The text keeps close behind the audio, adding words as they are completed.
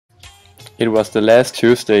It was the last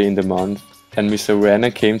Tuesday in the month, and Miss Rihanna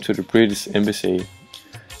came to the British Embassy.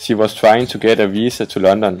 She was trying to get a visa to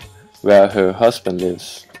London, where her husband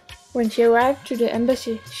lives. When she arrived to the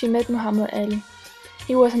embassy, she met Muhammad Ali.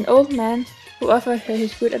 He was an old man who offered her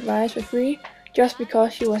his good advice for free just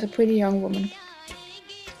because she was a pretty young woman.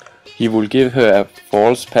 He would give her a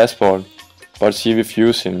false passport, but she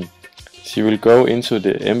refused him. She will go into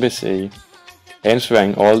the embassy,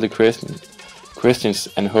 answering all the questions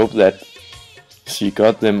and hope that she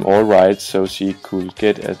got them all right so she could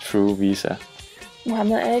get a true visa.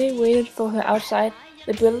 Muhammad Ali waited for her outside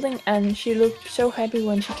the building and she looked so happy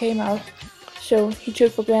when she came out, so he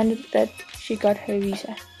took for granted that she got her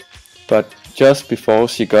visa. But just before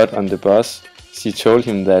she got on the bus, she told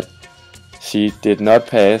him that she did not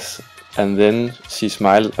pass, and then she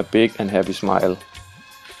smiled a big and happy smile.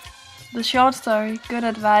 The short story, Good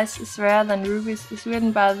Advice is Rarer Than Rubies, is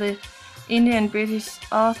written by the Indian-British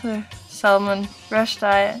author Salman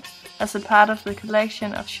Rushdie as a part of the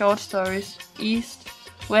collection of short stories East,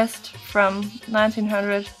 West from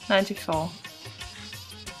 1994.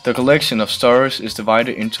 The collection of stories is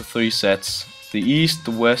divided into 3 sets: the East,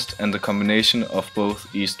 the West and the combination of both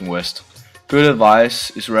East and West. Good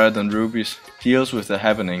Advice is Rarer Than Rubies deals with the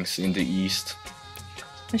happenings in the East.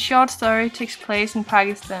 The short story takes place in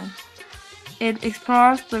Pakistan. It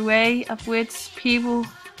explores the way of which people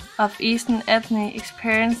of Eastern ethnicity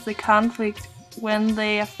experience the conflict when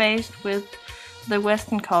they are faced with the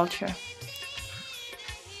Western culture.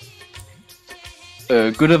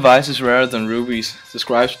 Good Advice is Rarer Than Rubies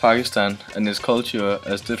describes Pakistan and its culture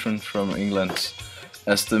as different from England's,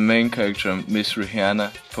 as the main character, Miss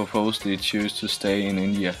Rihanna, purposely chose to stay in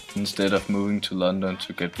India instead of moving to London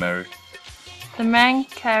to get married. The main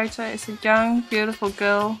character is a young, beautiful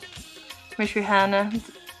girl, Miss Rihanna.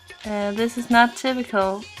 This is not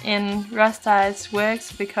typical in Rushdie's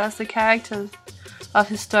works because the character of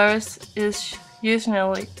his stories is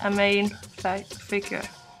usually a main figure.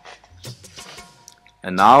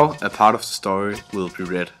 And now a part of the story will be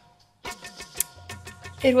read.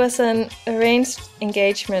 It was an arranged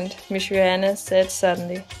engagement, Miss Rihanna said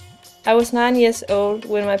suddenly. I was 9 years old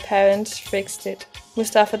when my parents fixed it.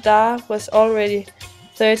 Mustafa Dar was already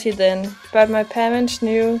 30 then, but my parents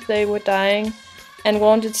knew they were dying and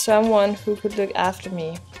wanted someone who could look after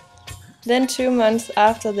me. Then 2 months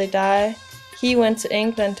after they died, he went to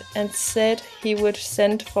England and said he would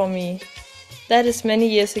send for me. That is many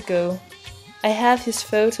years ago. I have his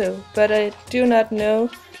photo, but I do not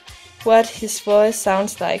know what his voice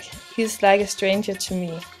sounds like. He's like a stranger to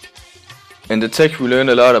me. In the text we learn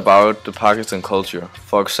a lot about the Pakistan culture,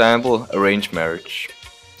 for example, arranged marriage.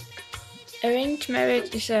 Arranged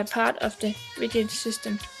marriage is a part of the rigid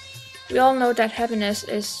system. We all know that happiness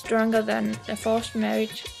is stronger than a forced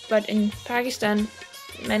marriage, but in Pakistan,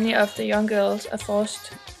 many of the young girls are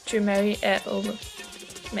forced to marry an older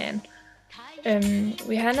man.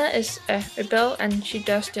 Rihanna is a rebel and she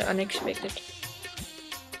does the unexpected.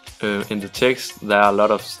 In the text there are a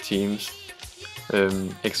lot of themes.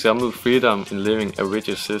 Example, freedom in living a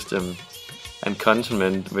rigid system and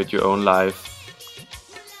contentment with your own life,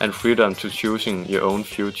 and freedom to choosing your own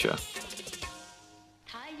future.